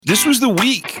This was the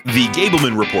week the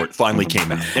Gableman report finally came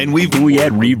out, and we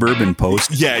had reverb and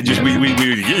post. Yeah, just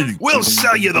we'll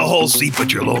sell you the whole seat,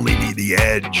 but you'll only need the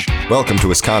edge. Welcome to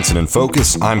Wisconsin in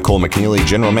Focus. I'm Cole McNeely,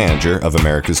 General Manager of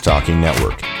America's Talking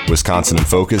Network. Wisconsin in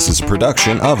Focus is a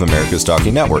production of America's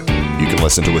Talking Network. You can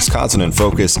listen to Wisconsin in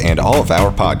Focus and all of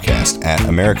our podcasts at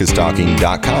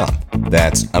americastalking.com.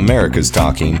 That's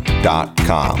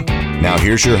americastalking.com. Now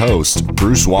here's your host,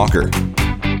 Bruce Walker.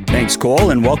 Thanks,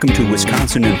 Cole, and welcome to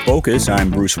Wisconsin in Focus. I'm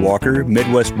Bruce Walker,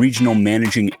 Midwest Regional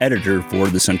Managing Editor for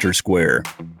the Center Square.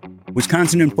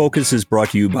 Wisconsin in Focus is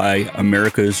brought to you by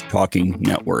America's Talking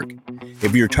Network.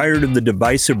 If you're tired of the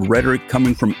divisive rhetoric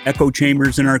coming from echo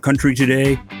chambers in our country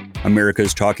today,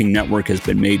 America's Talking Network has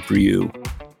been made for you.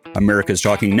 America's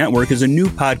Talking Network is a new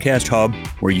podcast hub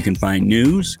where you can find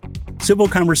news, civil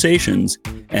conversations,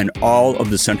 and all of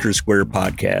the Center Square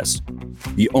podcasts.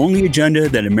 The only agenda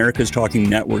that America's Talking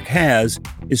Network has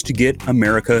is to get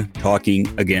America talking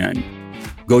again.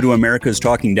 Go to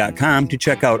americastalking.com to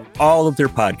check out all of their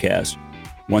podcasts.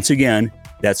 Once again,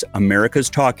 that's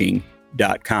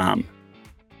americastalking.com.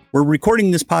 We're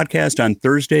recording this podcast on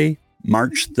Thursday,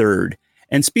 March 3rd.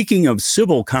 And speaking of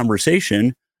civil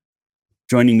conversation,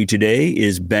 joining me today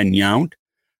is Ben Yount,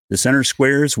 the Center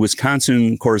Square's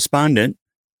Wisconsin correspondent.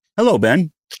 Hello,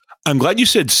 Ben. I'm glad you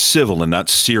said civil and not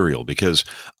cereal, because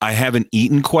I haven't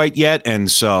eaten quite yet. And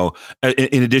so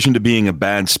in addition to being a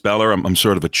bad speller, I'm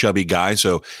sort of a chubby guy.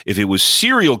 So if it was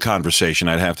cereal conversation,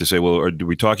 I'd have to say, well, are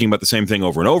we talking about the same thing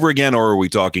over and over again? Or are we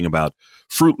talking about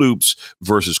Fruit Loops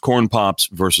versus Corn Pops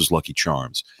versus Lucky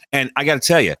Charms? And I got to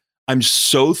tell you, I'm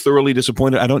so thoroughly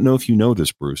disappointed. I don't know if you know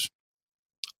this, Bruce.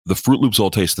 The Fruit Loops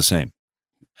all taste the same.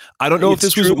 I don't know if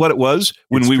this was what it was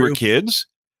when we were kids.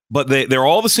 But they're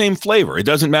all the same flavor. It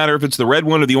doesn't matter if it's the red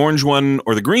one or the orange one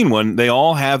or the green one. They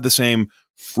all have the same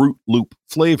Fruit Loop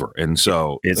flavor. And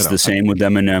so it's the same with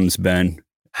M&Ms, Ben.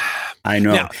 I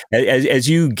know. Now, as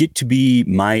you get to be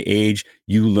my age,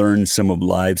 you learn some of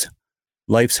life's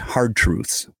hard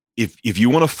truths. If you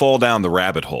want to fall down the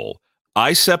rabbit hole,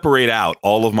 I separate out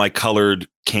all of my colored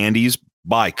candies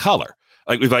by color.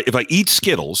 Like if I eat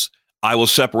Skittles, I will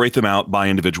separate them out by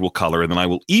individual color, and then I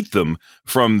will eat them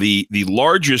from the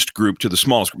largest group to the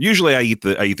smallest group. Usually I eat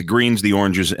the greens, the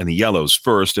oranges, and the yellows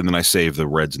first, and then I save the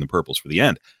reds and the purples for the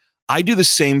end. I do the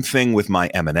same thing with my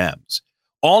M&Ms.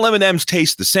 All M&Ms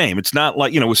taste the same. It's not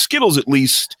like, with Skittles, at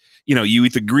least, you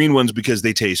eat the green ones because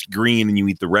they taste green, and you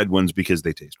eat the red ones because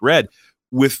they taste red.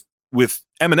 With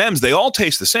M&Ms, they all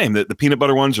taste the same. The peanut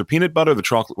butter ones are peanut butter, the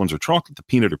chocolate ones are chocolate, the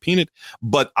peanut are peanut.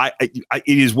 But it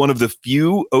is one of the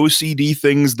few OCD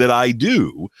things that I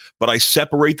do, but I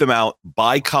separate them out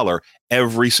by color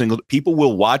every single. People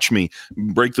will watch me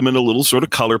break them into little sort of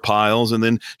color piles and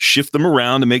then shift them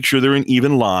around to make sure they're in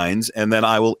even lines, and then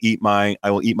I will eat my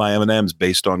M&Ms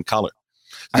based on color.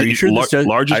 Are you sure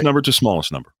largest number to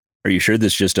smallest number? Are you sure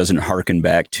this just doesn't harken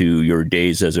back to your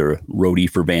days as a roadie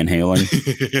for Van Halen?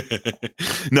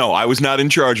 No, I was not in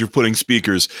charge of putting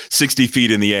speakers 60 feet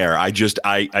in the air.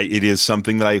 It is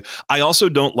something that I also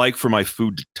don't like for my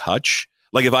food to touch.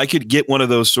 Like if I could get one of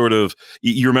those sort of,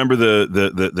 you remember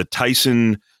the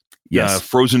Tyson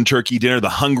frozen turkey dinner, the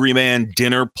Hungry Man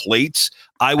dinner plates.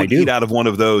 I would eat out of one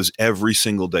of those every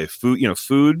single day.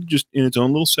 Food just in its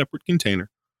own little separate container.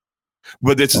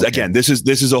 But this is again, this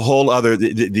is a whole other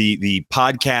the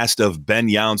podcast of Ben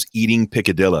Yount's eating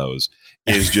picadillos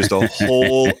is just a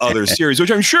whole other series,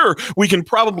 which I'm sure we can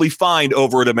probably find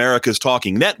over at America's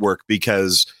Talking Network,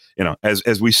 because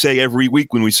as we say every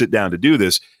week when we sit down to do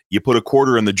this, you put a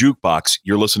quarter in the jukebox,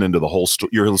 you're listening to the whole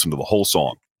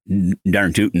song.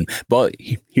 Darn tootin'. But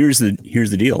here's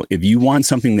the deal: if you want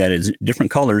something that is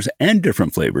different colors and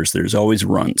different flavors, there's always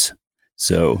Runs.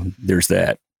 So there's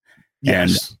that.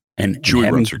 Yes. And chewy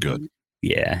Runs are good.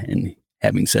 Yeah, and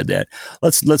having said that,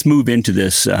 let's move into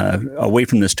this away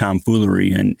from this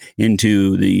tomfoolery and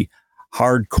into the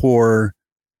hardcore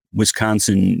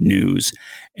Wisconsin news.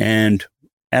 And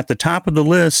at the top of the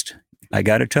list, I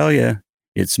got to tell you,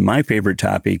 it's my favorite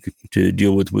topic to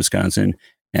deal with Wisconsin,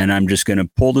 and I'm just going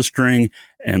to pull the string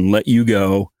and let you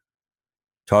go.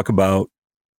 Talk about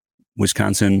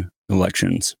Wisconsin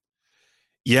elections.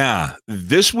 Yeah,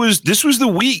 this was the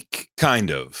week, kind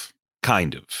of.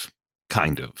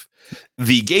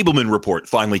 The Gableman report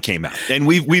finally came out, and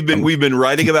we've been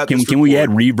writing about this. Can we add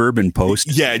reverb and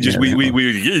post? Yeah, just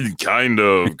we kind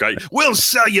of. We'll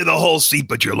sell you the whole seat,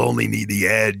 but you'll only need the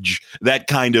edge. That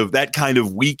kind of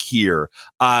week here.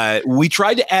 We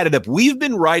tried to add it up. We've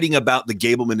been writing about the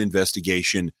Gableman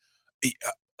investigation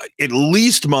at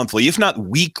least monthly, if not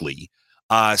weekly.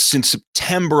 Since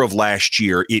September of last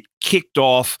year. It kicked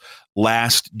off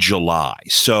last July.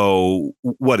 So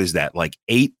what is that, like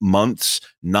 8 months,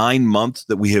 9 months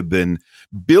that we have been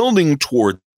building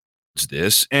towards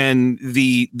this? And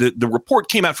the report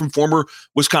came out from former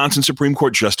Wisconsin Supreme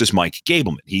Court Justice Mike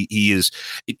Gableman. He is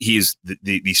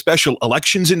the special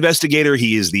elections investigator.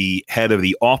 He is the head of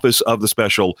the Office of the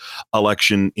Special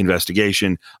Election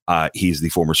Investigation. He's the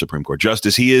former Supreme Court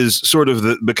Justice. He is sort of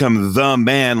become the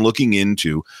man looking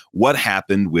into what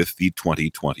happened with the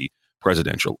 2020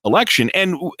 presidential election.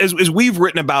 And as we've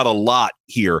written about a lot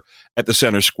here at the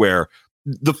Center Square,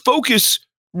 the focus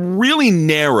really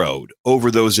narrowed over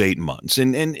those 8 months.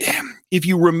 And if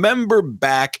you remember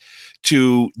back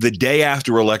to the day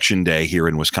after Election Day here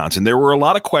in Wisconsin, there were a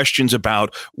lot of questions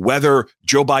about whether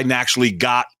Joe Biden actually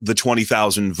got the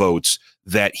 20,000 votes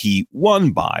that he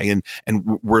won by. And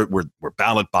were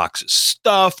ballot boxes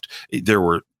stuffed? There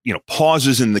were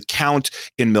pauses in the count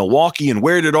in Milwaukee, and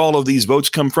where did all of these votes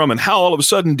come from, and how all of a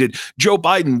sudden did Joe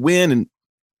Biden win? And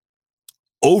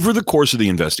over the course of the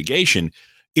investigation,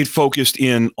 it focused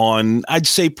in on, I'd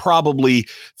say, probably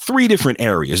 3 different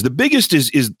areas. The biggest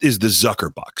is the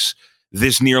Zuckerbucks,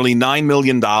 this nearly $9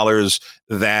 million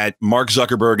that Mark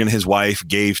Zuckerberg and his wife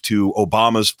gave to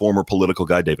Obama's former political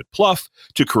guy, David Plouffe,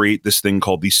 to create this thing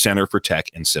called the Center for Tech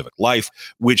and Civic Life,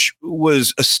 which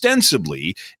was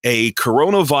ostensibly a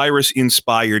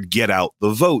coronavirus-inspired get out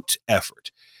the vote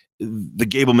effort. The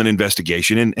Gableman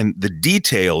investigation and the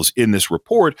details in this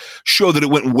report show that it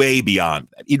went way beyond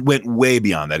that. It went way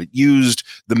beyond that. It used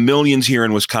the millions here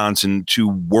in Wisconsin to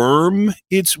worm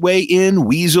its way in,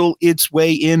 weasel its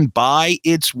way in, buy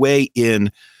its way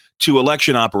in to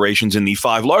election operations in the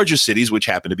 5 largest cities, which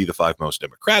happen to be the 5 most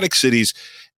Democratic cities.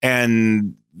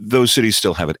 And those cities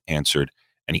still haven't answered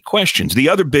any questions. The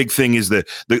other big thing is the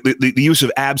use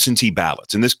of absentee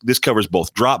ballots. And this covers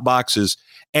both drop boxes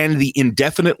and the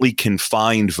indefinitely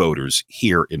confined voters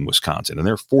here in Wisconsin. And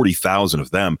there are 40,000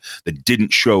 of them that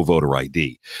didn't show voter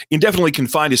ID. Indefinitely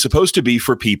confined is supposed to be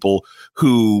for people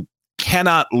who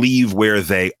cannot leave where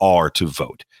they are to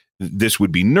vote. This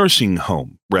would be nursing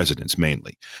home residents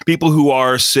mainly. People who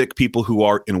are sick, people who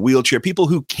are in a wheelchair, people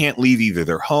who can't leave either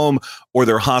their home or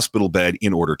their hospital bed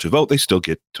in order to vote. They still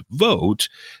get to vote.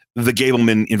 The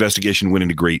Gableman investigation went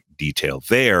into great detail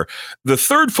there. The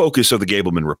third focus of the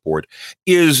Gableman report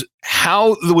is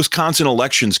how the Wisconsin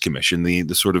Elections Commission, the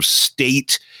sort of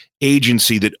state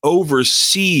agency that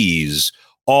oversees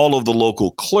all of the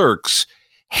local clerks,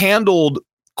 handled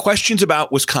questions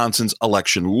about Wisconsin's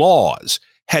election laws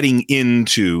heading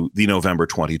into the November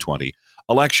 2020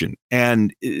 election.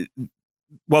 And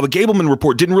while the Gableman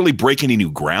report didn't really break any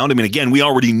new ground, I mean, again, we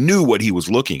already knew what he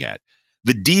was looking at.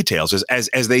 The details,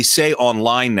 as they say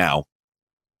online now,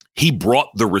 he brought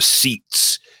the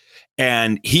receipts,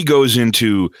 and he goes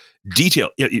into detail,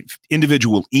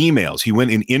 individual emails. He went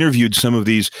and interviewed some of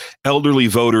these elderly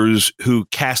voters who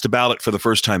cast a ballot for the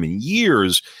first time in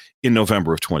years in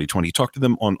November of 2020. He talked to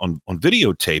them on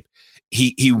videotape.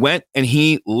 He went and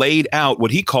he laid out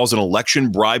what he calls an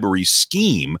election bribery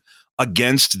scheme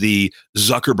against the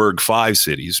Zuckerberg 5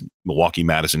 cities, Milwaukee,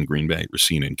 Madison, Green Bay,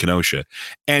 Racine, and Kenosha.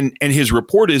 And his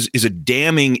report is a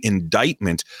damning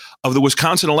indictment of the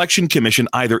Wisconsin Election Commission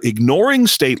either ignoring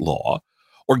state law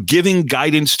or giving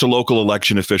guidance to local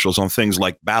election officials on things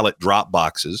like ballot drop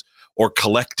boxes or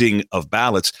collecting of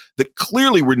ballots that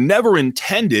clearly were never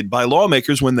intended by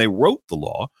lawmakers when they wrote the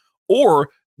law, or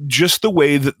just the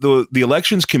way that the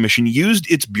Elections Commission used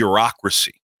its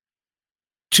bureaucracy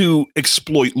to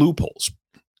exploit loopholes.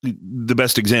 The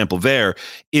best example there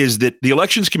is that the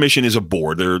Elections Commission is a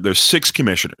board. There's 6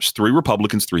 commissioners, 3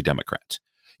 Republicans, 3 Democrats.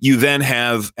 You then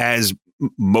have, as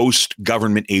most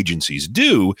government agencies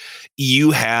do,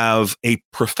 you have a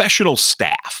professional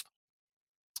staff.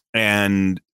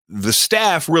 And the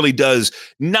staff really does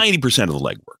 90% of the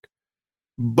legwork.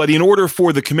 But in order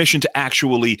for the commission to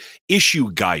actually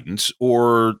issue guidance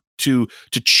or to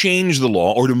change the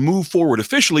law or to move forward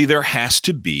officially, there has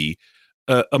to be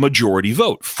a majority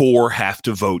vote. 4 have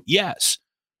to vote yes.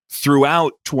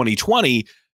 Throughout 2020,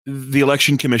 the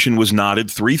Election Commission was nodded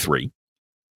 3-3,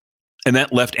 and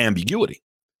that left ambiguity.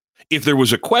 If there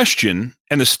was a question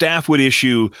and the staff would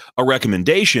issue a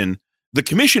recommendation, the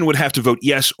commission would have to vote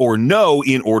yes or no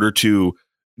in order to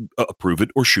approve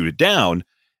it or shoot it down.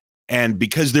 And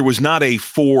because there was not a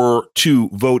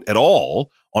 4-2 vote at all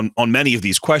on many of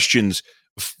these questions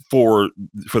for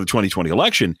the 2020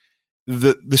 election,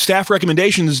 the staff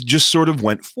recommendations just sort of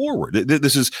went forward.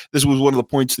 This was one of the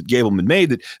points that Gableman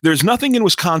made, that there's nothing in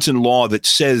Wisconsin law that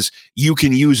says you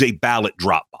can use a ballot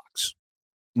drop box.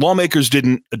 Lawmakers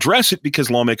didn't address it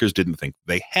because lawmakers didn't think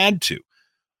they had to.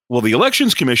 Well, the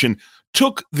Elections Commission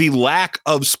took the lack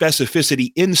of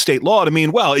specificity in state law to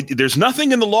mean, well, there's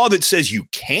nothing in the law that says you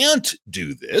can't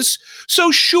do this.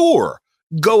 So sure,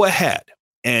 go ahead.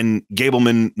 And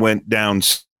Gableman went down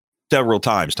several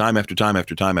times, time after time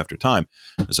after time after time,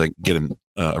 as I get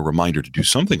a reminder to do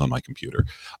something on my computer.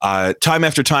 Time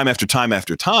after time after time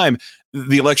after time,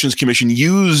 the Elections Commission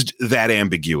used that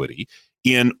ambiguity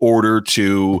in order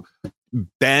to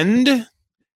bend,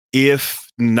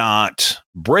 if not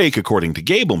break, according to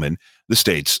Gableman, the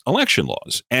state's election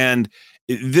laws. And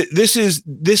this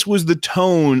was the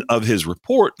tone of his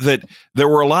report, that there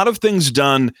were a lot of things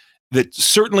done that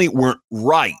certainly weren't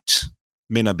right,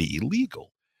 may not be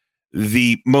illegal.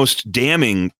 The most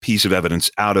damning piece of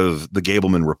evidence out of the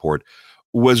Gableman report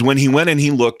was when he went and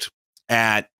he looked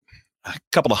at a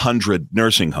couple of hundred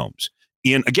nursing homes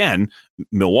in, again,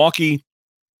 Milwaukee,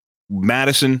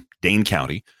 Madison, Dane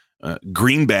County,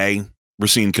 Green Bay,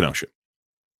 Racine, Kenosha.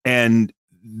 And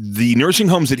the nursing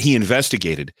homes that he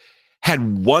investigated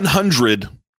had 100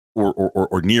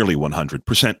 or nearly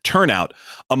 100% turnout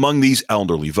among these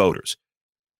elderly voters.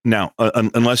 Now,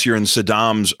 unless you're in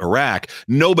Saddam's Iraq,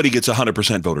 nobody gets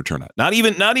 100% voter turnout. Not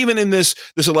even in this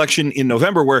election in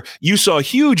November, where you saw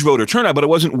huge voter turnout, but it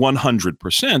wasn't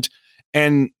 100%.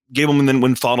 And Gableman then,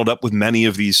 when followed up with many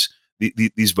of these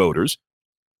voters,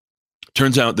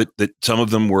 turns out that some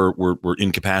of them were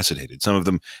incapacitated. Some of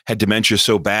them had dementia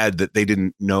so bad that they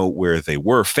didn't know where they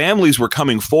were. Families were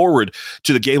coming forward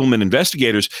to the Gableman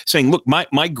investigators saying, "Look,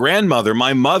 my grandmother,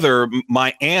 my mother,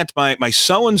 my aunt, my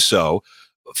so-and-so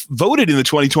voted in the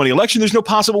 2020 election. There's no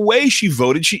possible way she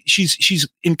voted. She's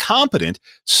incompetent.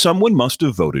 Someone must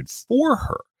have voted for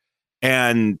her."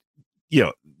 And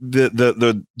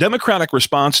the Democratic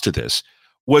response to this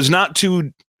was not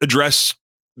to address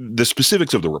the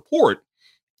specifics of the report.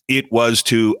 It was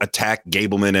to attack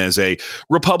Gableman as a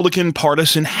Republican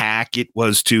partisan hack. It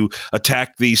was to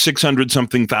attack the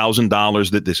 $600-something thousand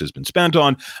that this has been spent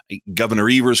on. Governor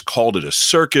Evers called it a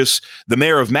circus. The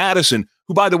mayor of Madison,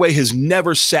 who, by the way, has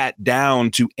never sat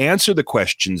down to answer the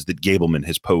questions that Gableman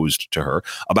has posed to her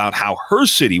about how her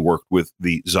city worked with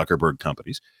the Zuckerberg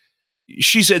companies,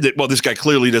 she said that, well, this guy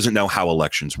clearly doesn't know how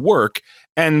elections work.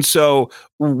 And so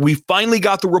we finally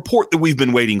got the report that we've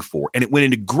been waiting for. And it went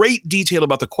into great detail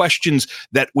about the questions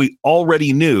that we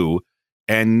already knew.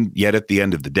 And yet at the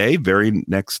end of the day, very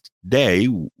next day,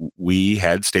 we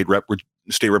had State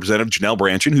Representative Janelle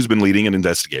Branchin, who's been leading an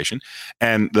investigation,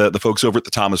 and the folks over at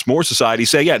the Thomas More Society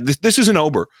say, yeah, this isn't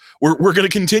over. We're going to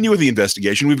continue with the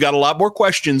investigation. We've got a lot more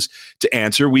questions to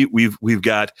answer. We've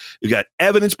got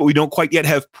evidence, but we don't quite yet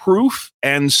have proof.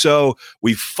 And so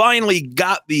we finally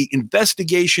got the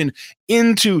investigation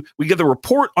we get the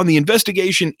report on the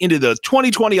investigation into the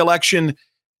 2020 election,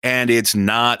 and it's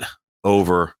not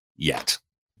over yet.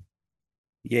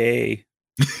 Yay.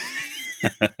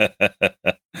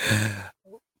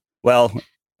 Well,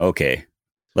 okay,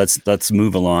 let's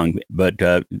move along. But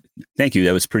thank you.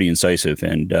 That was pretty incisive.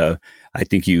 And I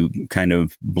think you kind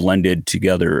of blended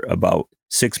together about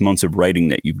 6 months of writing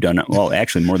that you've done. Well,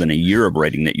 actually more than a year of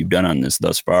writing that you've done on this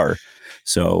thus far.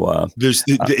 So this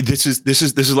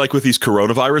is like with these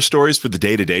coronavirus stories for the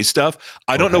day-to-day stuff.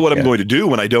 I don't know what I'm going to do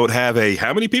when I don't have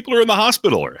how many people are in the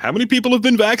hospital or how many people have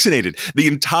been vaccinated. The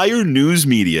entire news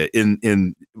media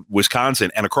in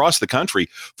Wisconsin and across the country,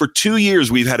 for 2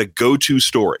 years, we've had a go-to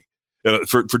story.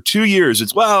 For 2 years,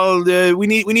 it's, we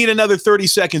need another 30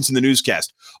 seconds in the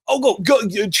newscast. Oh, go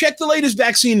check the latest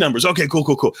vaccine numbers. Okay,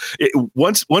 cool.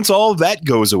 Once all of that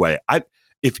goes away,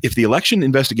 If the election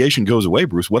investigation goes away,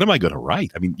 Bruce, what am I going to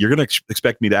write? I mean, you're going to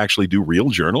expect me to actually do real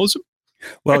journalism?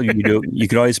 Well, you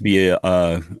could always be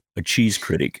a cheese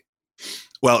critic.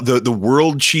 Well, the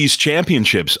World Cheese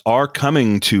Championships are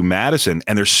coming to Madison,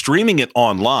 and they're streaming it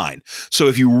online. So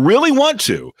if you really want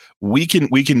to, we can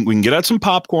get out some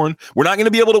popcorn. We're not going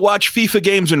to be able to watch FIFA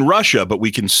games in Russia, but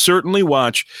we can certainly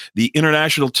watch the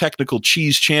International Technical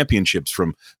Cheese Championships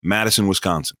from Madison,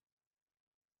 Wisconsin.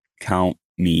 Count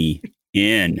me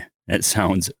in. That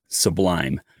sounds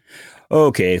sublime.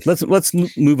 Okay, let's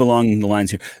move along the lines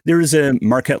here. There is a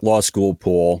Marquette Law School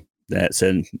poll that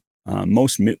said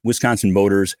most Wisconsin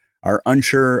voters are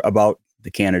unsure about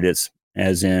the candidates,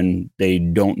 as in they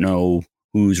don't know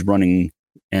who's running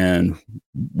and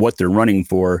what they're running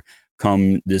for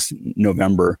come this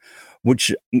November,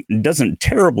 which doesn't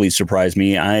terribly surprise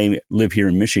me. I live here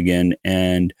in Michigan,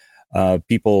 and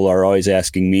people are always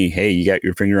asking me, hey, you got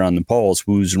your finger on the pulse,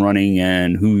 who's running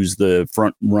and who's the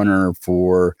front runner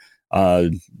for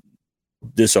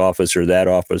this office or that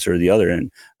office or the other.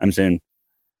 And I'm saying,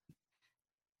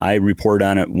 I report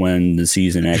on it when the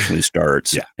season actually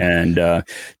starts. Yeah. And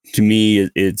to me,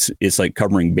 it's like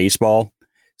covering baseball.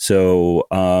 So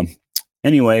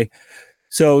anyway,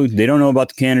 so they don't know about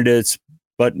the candidates.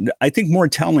 But I think more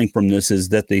telling from this is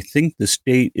that they think the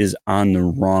state is on the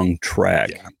wrong track.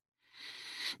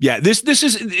 Yeah. This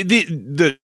is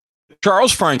the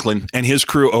Charles Franklin and his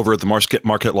crew over at the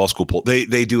Marquette Law School poll.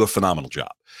 They do a phenomenal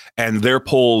job, and their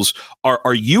polls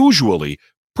are usually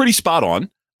pretty spot on.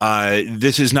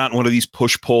 This is not one of these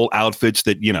push poll outfits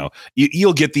that,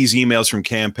 you'll get these emails from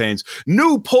campaigns.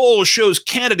 New poll shows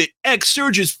candidate X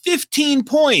surges 15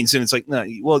 points. And it's like, no,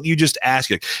 well, you just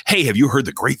ask it. Hey, have you heard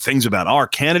the great things about our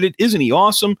candidate? Isn't he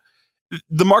awesome?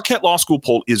 The Marquette Law School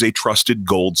poll is a trusted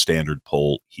gold standard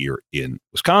poll here in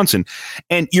Wisconsin.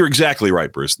 And you're exactly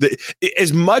right, Bruce.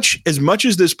 As much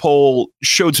as this poll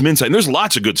showed some insight, and there's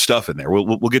lots of good stuff in there.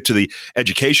 We'll get to the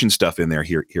education stuff in there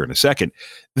here in a second.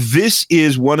 This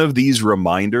is one of these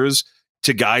reminders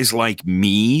to guys like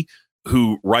me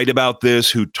who write about this,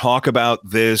 who talk about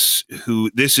this, who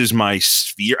this is my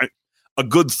sphere. A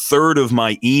good third of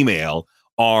my email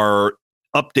are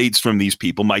updates from these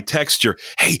people. My texts are,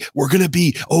 hey, we're going to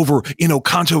be over in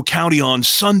Oconto County on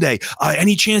Sunday.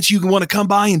 Any chance you want to come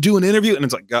by and do an interview? And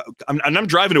it's like, I'm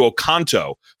driving to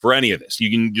Oconto for any of this. You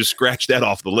can just scratch that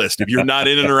off the list if you're not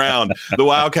in and around the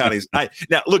wild counties.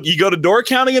 Now, look, you go to Door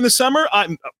County in the summer,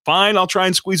 I'm fine. I'll try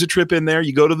and squeeze a trip in there.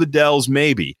 You go to the Dells,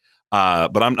 maybe.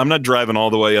 But I'm not driving all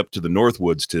the way up to the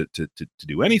Northwoods to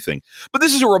do anything. But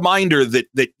this is a reminder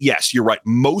that yes, you're right.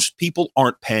 Most people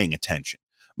aren't paying attention.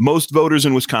 Most voters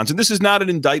in Wisconsin, this is not an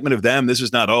indictment of them. This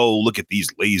is not, oh, look at these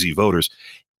lazy voters.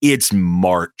 It's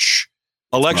March.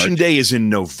 Election day is in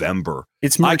November.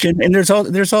 It's March, and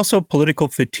there's also political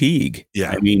fatigue.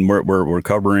 Yeah, I mean, we're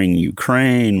covering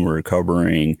Ukraine, we're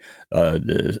covering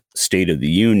the State of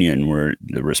the Union, where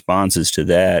the responses to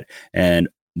that, and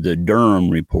the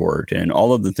Durham report, and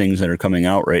all of the things that are coming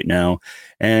out right now,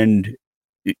 and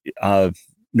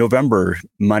November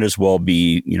might as well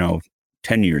be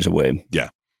 10 years away. Yeah.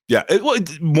 Yeah,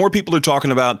 more people are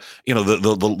talking about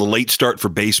the late start for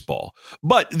baseball,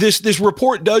 but this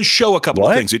report does show a couple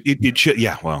of things.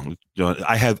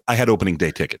 I had opening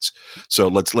day tickets, so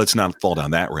let's not fall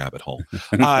down that rabbit hole.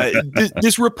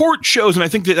 This report shows, and I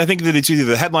think that it's either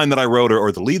the headline that I wrote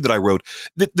or the lead that I wrote,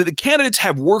 that the candidates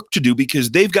have work to do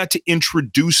because they've got to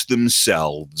introduce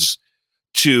themselves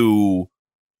to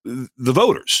the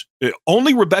voters.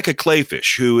 Only Rebecca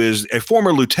Clayfish, who is a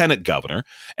former lieutenant governor,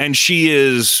 and she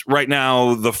is right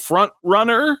now the front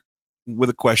runner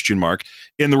with a question mark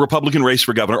in the Republican race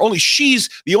for governor. Only she's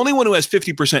the only one who has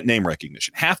 50% name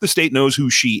recognition. Half the state knows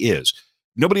who she is.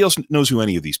 Nobody else knows who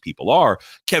any of these people are.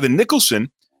 Kevin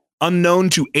Nicholson, unknown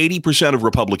to 80% of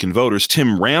Republican voters.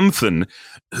 Tim Ramthun,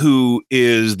 who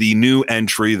is the new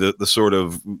entry, the sort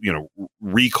of,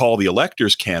 recall the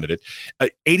electors candidate.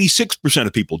 86%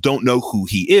 of people don't know who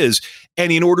he is.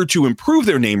 And in order to improve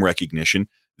their name recognition,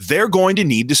 they're going to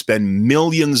need to spend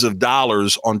millions of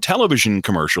dollars on television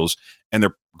commercials, and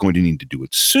they're going to need to do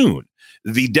it soon.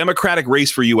 The Democratic race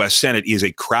for U.S. Senate is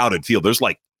a crowded field. There's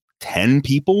like 10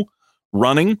 people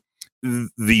running.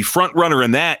 The front runner in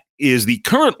that is the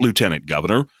current lieutenant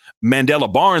governor,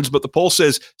 Mandela Barnes, but the poll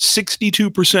says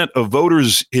 62% of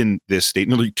voters in this state,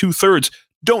 nearly 2/3,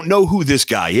 don't know who this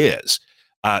guy is.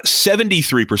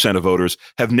 73% of voters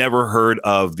have never heard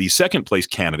of the second place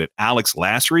candidate, Alex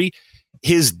Lasry.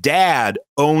 His dad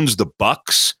owns the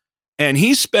Bucks, and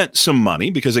he spent some money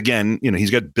because, again,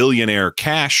 he's got billionaire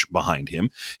cash behind him.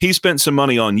 He spent some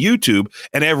money on YouTube,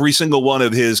 and every single one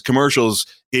of his commercials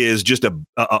is just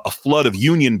a flood of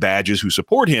union badges who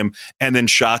support him, and then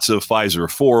shots of Pfizer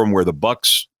Forum where the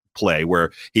Bucks play,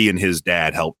 where he and his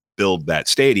dad helped build that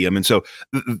stadium. And so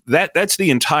that's the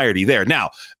entirety there.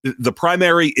 Now, the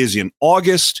primary is in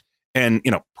August. And,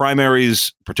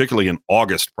 primaries, particularly in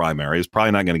August primary, is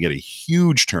probably not going to get a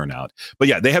huge turnout. But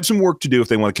yeah, they have some work to do if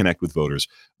they want to connect with voters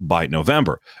by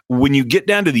November. When you get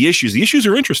down to the issues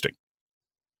are interesting.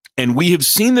 And we have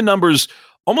seen the numbers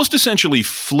almost essentially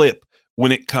flip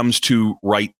when it comes to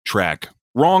right track,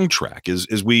 wrong track.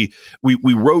 As we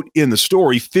wrote in the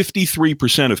story,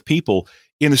 53% of people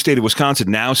in the state of Wisconsin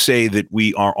now say that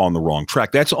we are on the wrong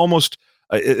track. That's almost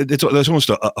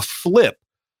a flip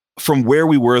from where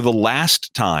we were the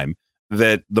last time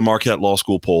that the Marquette Law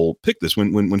School poll picked this,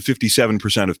 when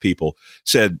 57% of people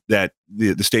said that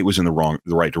the state was in the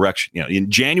right direction.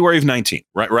 In January of 19,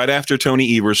 right after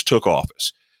Tony Evers took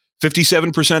office,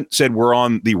 57% said we're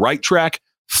on the right track,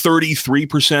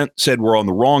 33% said we're on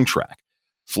the wrong track.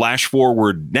 Flash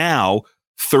forward now,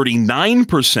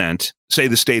 39% say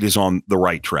the state is on the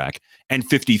right track, and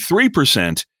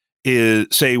 53%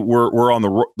 say we're on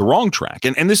the wrong track.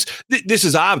 And this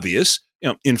is obvious.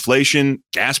 Inflation,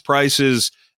 gas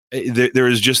prices, There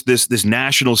is just this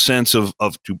national sense of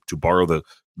to borrow the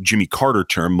Jimmy Carter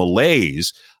term,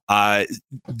 malaise.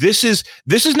 This is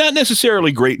not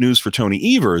necessarily great news for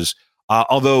Tony Evers,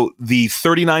 although the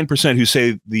 39% who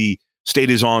say the state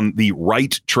is on the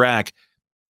right track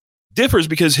differs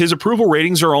because his approval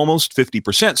ratings are almost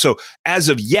 50%. So as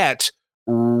of yet,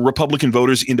 Republican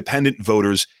voters, independent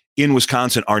voters in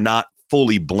Wisconsin are not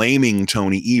fully blaming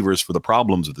Tony Evers for the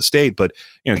problems of the state. But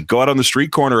go out on the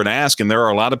street corner and ask, and there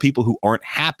are a lot of people who aren't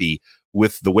happy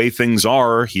with the way things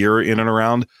are here in and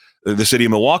around the city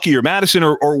of Milwaukee or Madison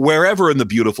or wherever in the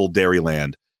beautiful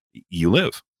Dairyland you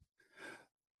live.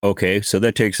 Okay, so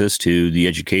that takes us to the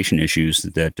education issues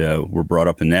that were brought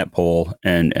up in that poll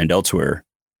and elsewhere.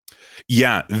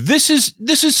 Yeah, this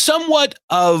is somewhat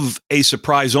of a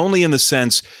surprise, only in the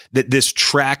sense that this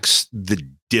tracks the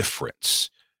difference.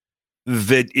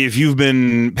 That if you've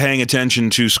been paying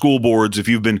attention to school boards, if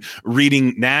you've been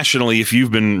reading nationally, if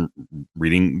you've been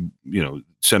reading,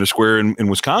 Center Square in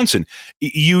Wisconsin,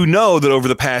 you know that over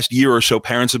the past year or so,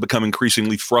 parents have become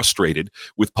increasingly frustrated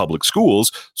with public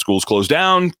schools. Schools closed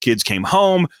down, kids came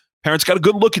home. Parents got a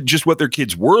good look at just what their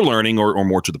kids were learning or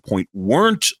more to the point,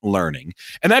 weren't learning.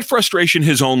 And that frustration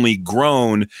has only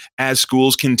grown as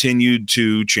schools continued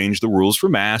to change the rules for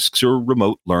masks or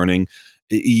remote learning.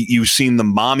 You've seen the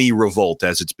mommy revolt,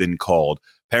 as it's been called.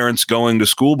 Parents going to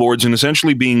school boards and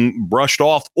essentially being brushed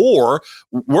off, or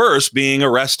worse, being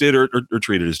arrested or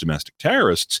treated as domestic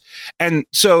terrorists. And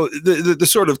so the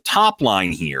sort of top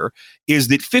line here is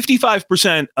that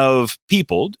 55% of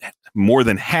people, more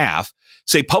than half,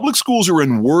 say public schools are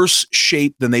in worse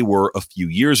shape than they were a few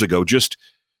years ago. Just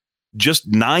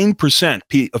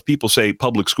 9% of people say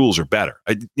public schools are better.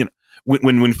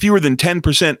 When fewer than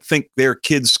 10% think their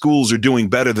kids' schools are doing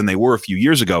better than they were a few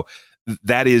years ago,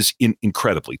 that is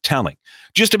incredibly telling.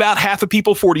 Just about half of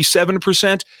people,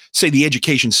 47%, say the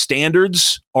education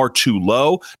standards are too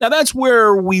low. Now, that's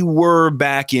where we were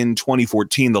back in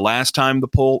 2014, the last time the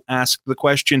poll asked the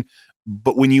question.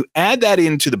 But when you add that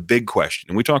into the big question,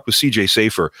 and we talked with CJ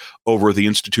Safer over at the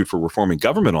Institute for Reforming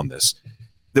Government on this,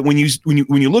 that when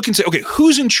you look and say, okay,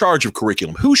 who's in charge of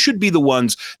curriculum? Who should be the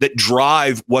ones that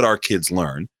drive what our kids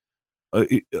learn?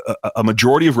 A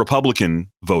majority of Republican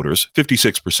voters,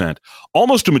 56%,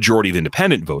 almost a majority of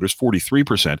independent voters,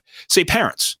 43%, say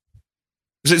parents.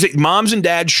 Say moms and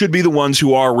dads should be the ones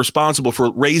who are responsible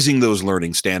for raising those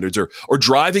learning standards or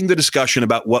driving the discussion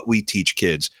about what we teach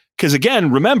kids. Because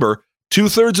again, remember,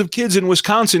 2/3 of kids in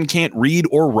Wisconsin can't read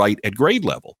or write at grade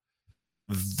level.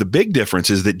 The big difference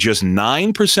is that just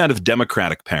 9% of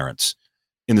Democratic parents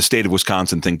in the state of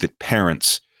Wisconsin think that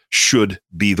parents should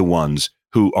be the ones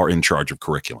who are in charge of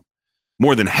curriculum.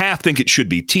 More than half think it should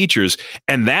be teachers,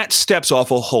 and that steps off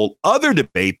a whole other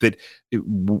debate that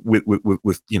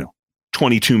with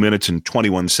 22 minutes and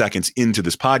 21 seconds into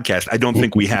this podcast, I don't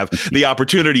think we have the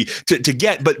opportunity to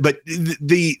get, but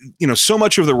the so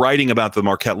much of the writing about the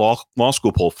Marquette Law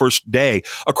School poll first day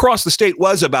across the state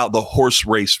was about the horse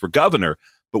race for governor.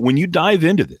 But when you dive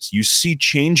into this, you see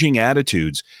changing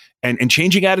attitudes, and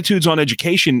changing attitudes on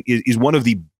education is one of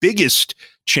the biggest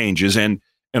changes. And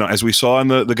as we saw in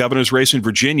the governor's race in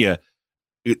Virginia,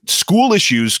 school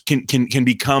issues can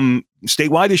become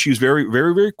statewide issues very,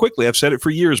 very, very quickly. I've said it for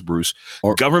years, Bruce.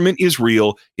 Government is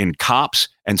real in cops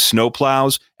and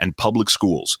snowplows and public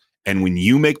schools. And when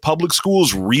you make public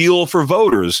schools real for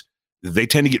voters, they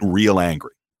tend to get real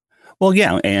angry. Well,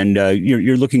 yeah, and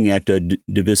you're looking at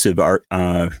divisive art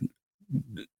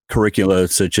curricula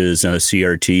such as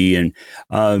CRT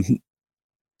and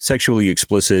sexually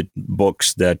explicit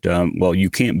books that, you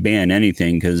can't ban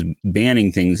anything because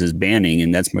banning things is banning,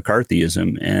 and that's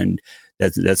McCarthyism, and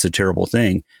that's a terrible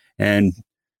thing. And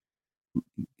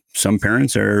some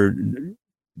parents are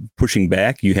pushing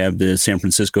back. You have the San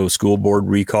Francisco School Board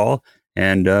recall,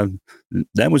 and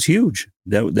that was huge.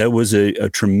 That was a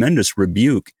tremendous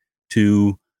rebuke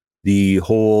to the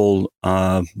whole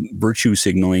virtue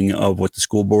signaling of what the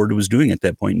school board was doing at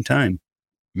that point in time.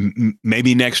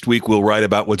 Maybe next week we'll write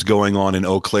about what's going on in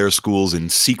Eau Claire schools and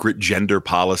secret gender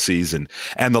policies and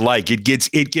the like. It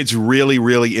gets really,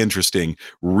 really interesting,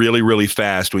 really, really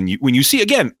fast when you see,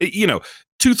 again,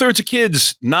 2/3 of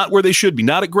kids not where they should be,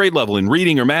 not at grade level in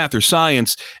reading or math or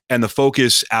science, and the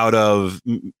focus out of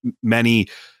many,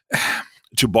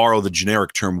 to borrow the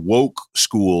generic term, woke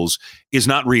schools is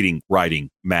not reading, writing,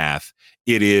 math.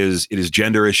 It is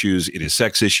gender issues. It is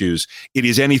sex issues. It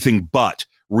is anything but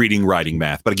reading, writing,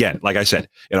 math. But again, like I said,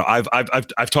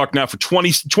 I've talked now for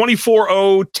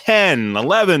 24, 10,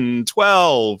 11,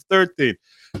 12, 13.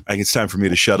 I think it's time for me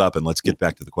to shut up and let's get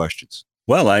back to the questions.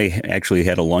 Well, I actually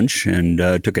had a lunch and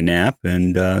took a nap,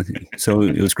 and so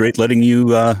it was great letting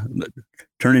you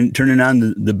turning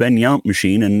on the Ben Yount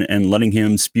machine and letting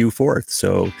him spew forth.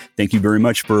 So thank you very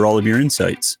much for all of your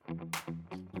insights.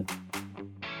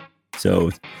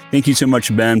 So thank you so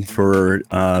much, Ben, for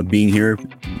being here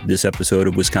this episode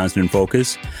of Wisconsin in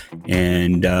Focus.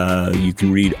 And you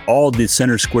can read all the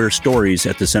Center Square stories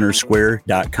at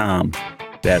thecentersquare.com.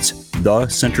 That's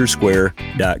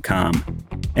thecentersquare.com.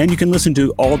 And you can listen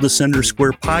to all the Center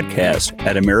Square podcasts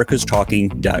at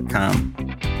americastalking.com.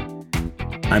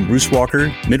 I'm Bruce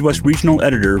Walker, Midwest Regional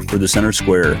Editor for the Center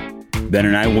Square. Ben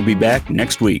and I will be back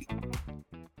next week.